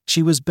pussy.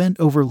 She was bent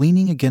over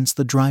leaning against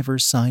the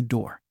driver's side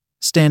door,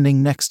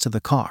 standing next to the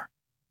car.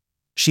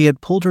 She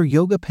had pulled her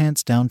yoga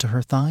pants down to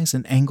her thighs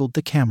and angled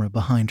the camera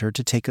behind her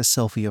to take a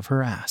selfie of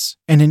her ass.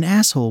 And an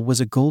asshole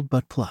was a gold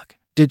butt plug.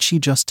 Did she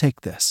just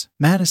take this?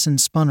 Madison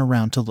spun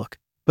around to look,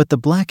 but the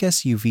black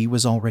SUV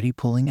was already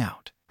pulling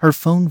out. Her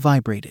phone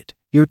vibrated.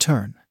 "Your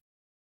turn,"